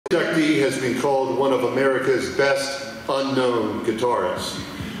Sharfe has been called one of America's best unknown guitarists.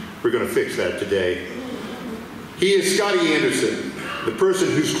 We're going to fix that today. He is Scotty Anderson, the person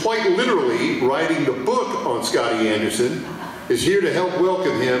who's quite literally writing the book on Scotty Anderson, is here to help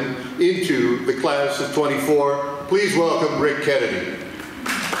welcome him into the class of 24. Please welcome Rick Kennedy.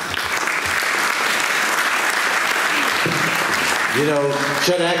 You know,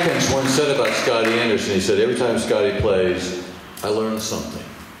 Chet Atkins once said about Scotty Anderson, he said, every time Scotty plays, I learn something.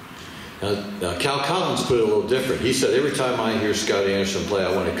 Now, Cal Collins put it a little different. He said, every time I hear Scotty Anderson play,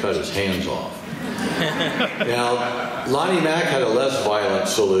 I want to cut his hands off. Now, Lonnie Mack had a less violent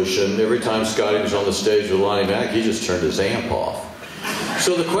solution. Every time Scotty was on the stage with Lonnie Mack, he just turned his amp off.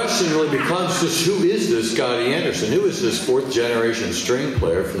 So the question really becomes just, who is this Scotty Anderson? Who is this fourth-generation string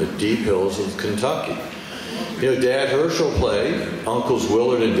player from the deep hills of Kentucky? You know, Dad Herschel played, Uncles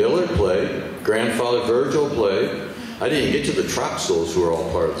Willard and Dillard played, Grandfather Virgil played. I didn't even get to the Troxels, who are all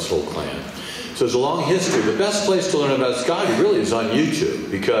part of this whole clan. So there's a long history. The best place to learn about Scotty really is on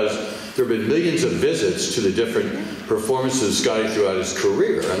YouTube, because there have been millions of visits to the different performances of Scotty throughout his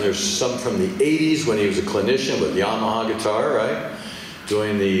career. And there's some from the 80s when he was a clinician with Yamaha guitar, right?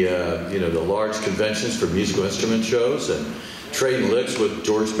 Doing the, the large conventions for musical instrument shows and trading licks with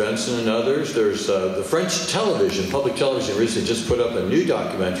George Benson and others. There's the French television, public television, recently just put up a new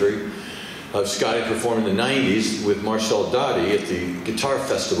documentary of Scotty performing in the 90s with Marcel Dadi at the Guitar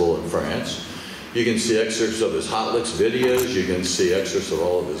Festival in France. You can see excerpts of his Hot Licks videos. You can see excerpts of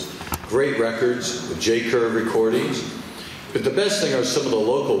all of his great records, with J-Curve recordings. But the best thing are some of the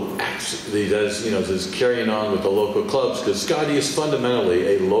local acts that he does, is carrying on with the local clubs, because Scotty is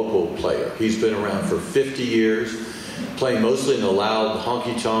fundamentally a local player. He's been around for 50 years, playing mostly in the loud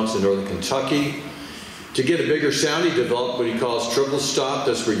honky-tonks in northern Kentucky. To get a bigger sound, he developed what he calls triple stop.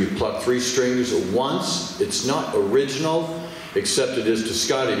 That's where you pluck 3 strings at once. It's not original, except it is to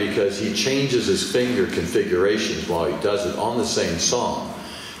Scotty, because he changes his finger configurations while he does it on the same song.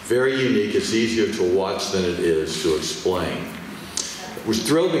 Very unique. It's easier to watch than it is to explain. We're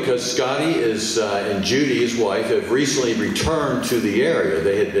thrilled because Scotty and Judy, his wife, have recently returned to the area.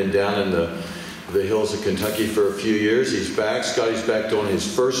 They had been down in the hills of Kentucky for a few years. He's back. Scotty's back doing his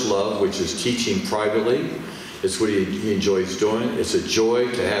first love, which is teaching privately. It's what he enjoys doing. It's a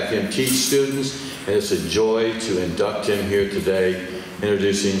joy to have him teach students, and it's a joy to induct him here today,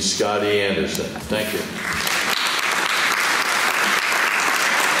 introducing Scotty Anderson. Thank you.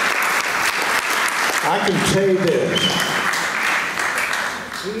 I can tell you this,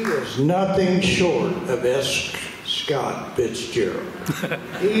 he is nothing short of S. Scott Fitzgerald.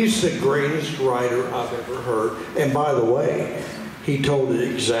 He's the greatest writer I've ever heard. And by the way, he told it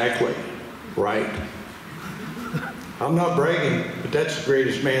exactly right. I'm not bragging, but that's the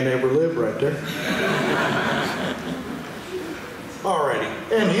greatest man that ever lived right there. Alrighty,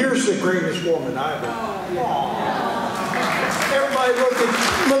 and here's the greatest woman I've ever. Everybody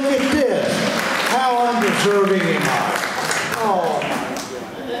look at this. How undeserving am I? Oh my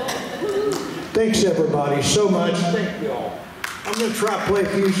God. Thanks everybody so much. Thank you all. I'm going to try to play a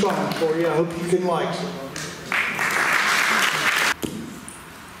few songs for you. I hope you can like some.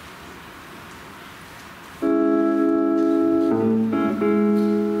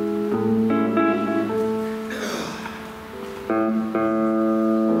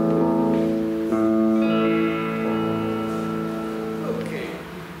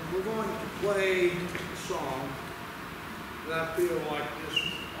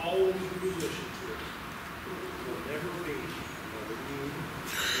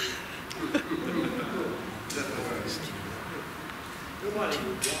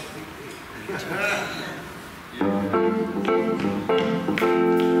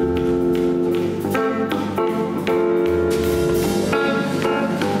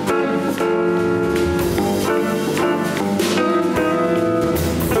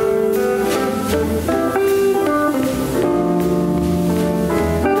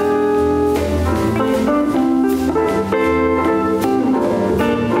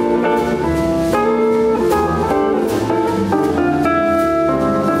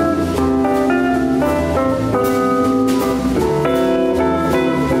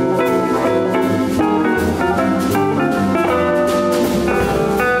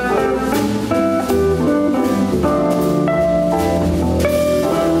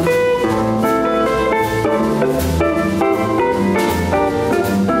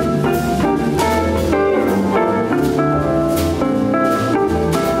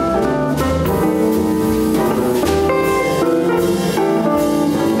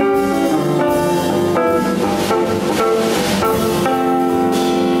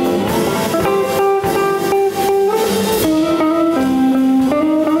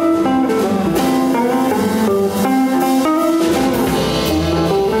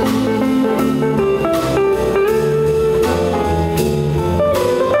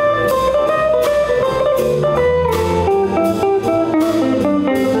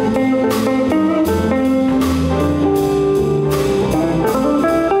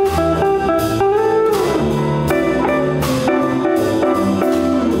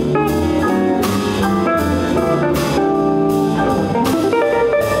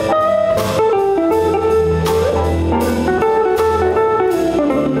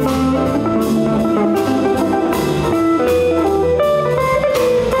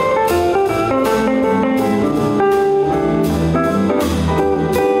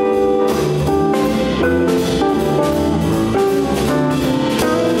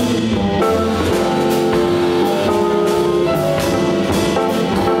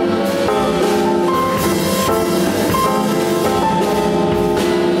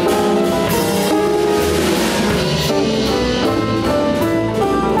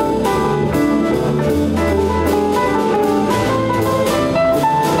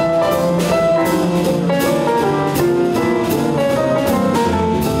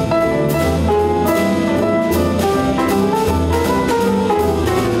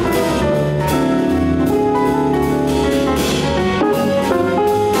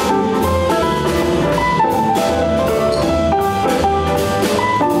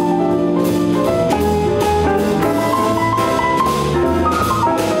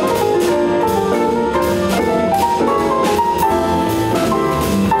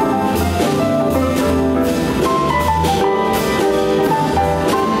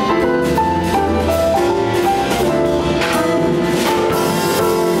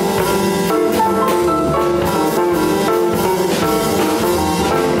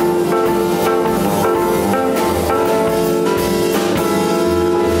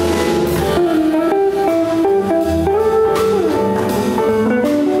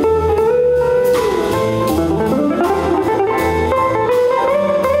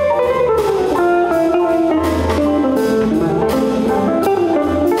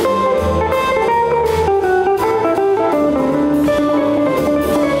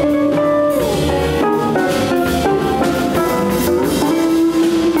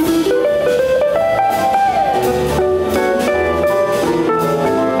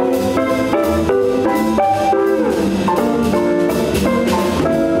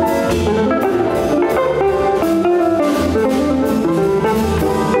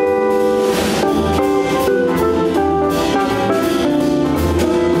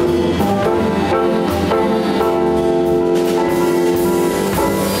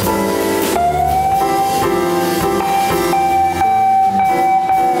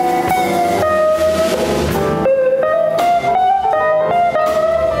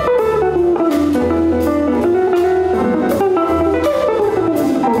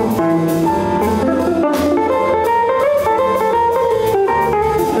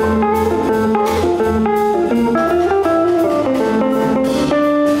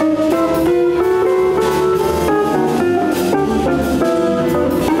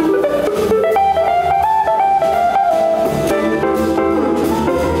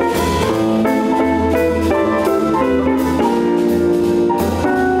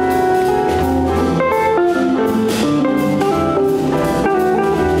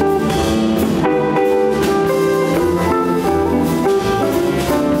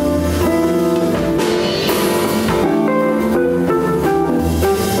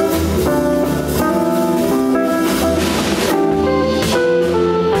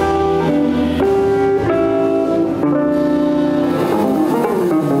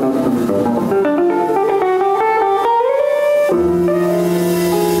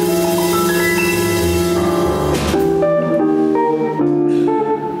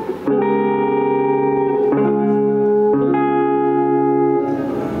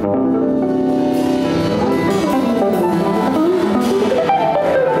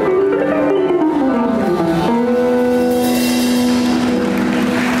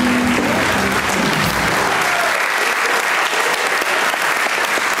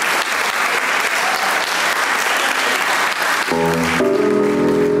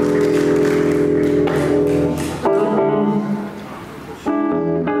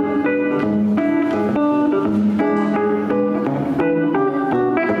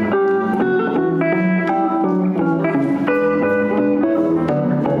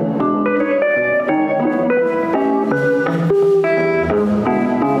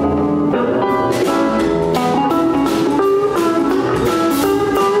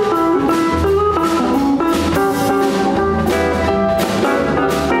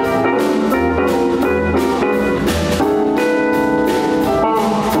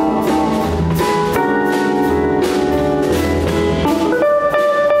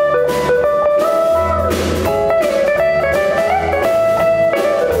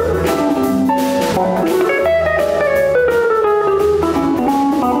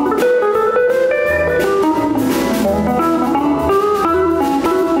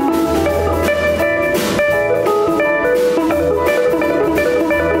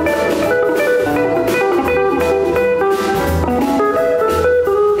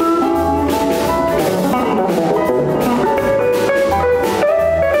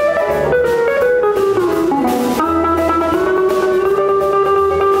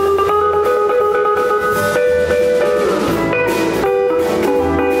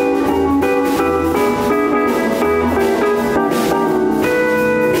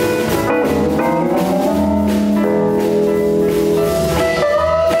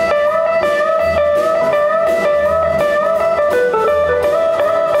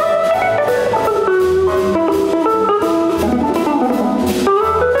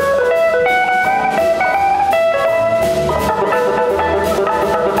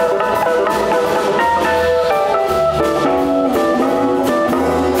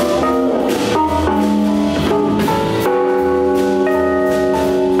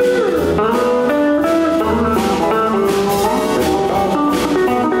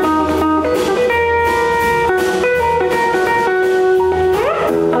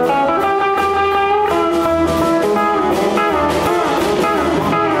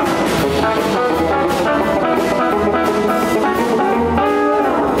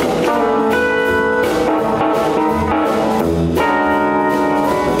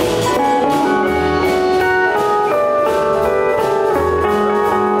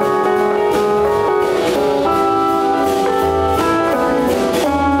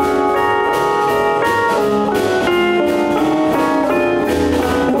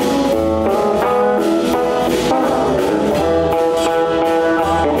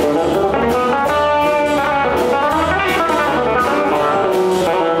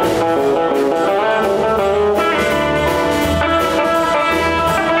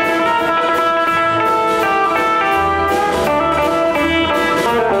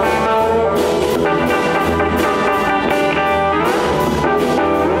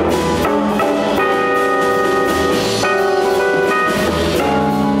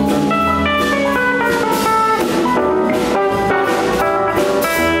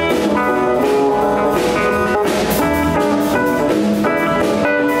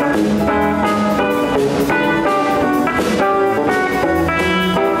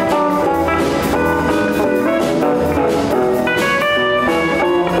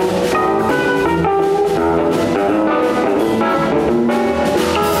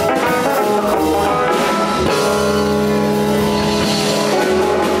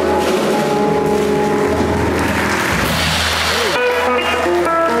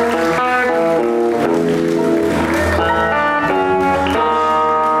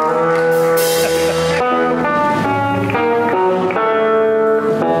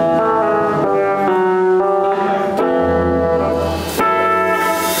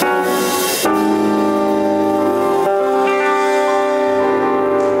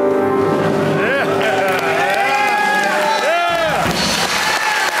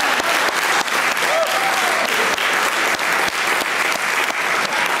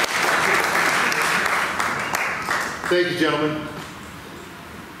 Thank you, gentlemen.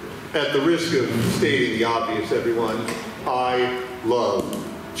 At the risk of stating the obvious, everyone, I love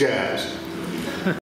jazz.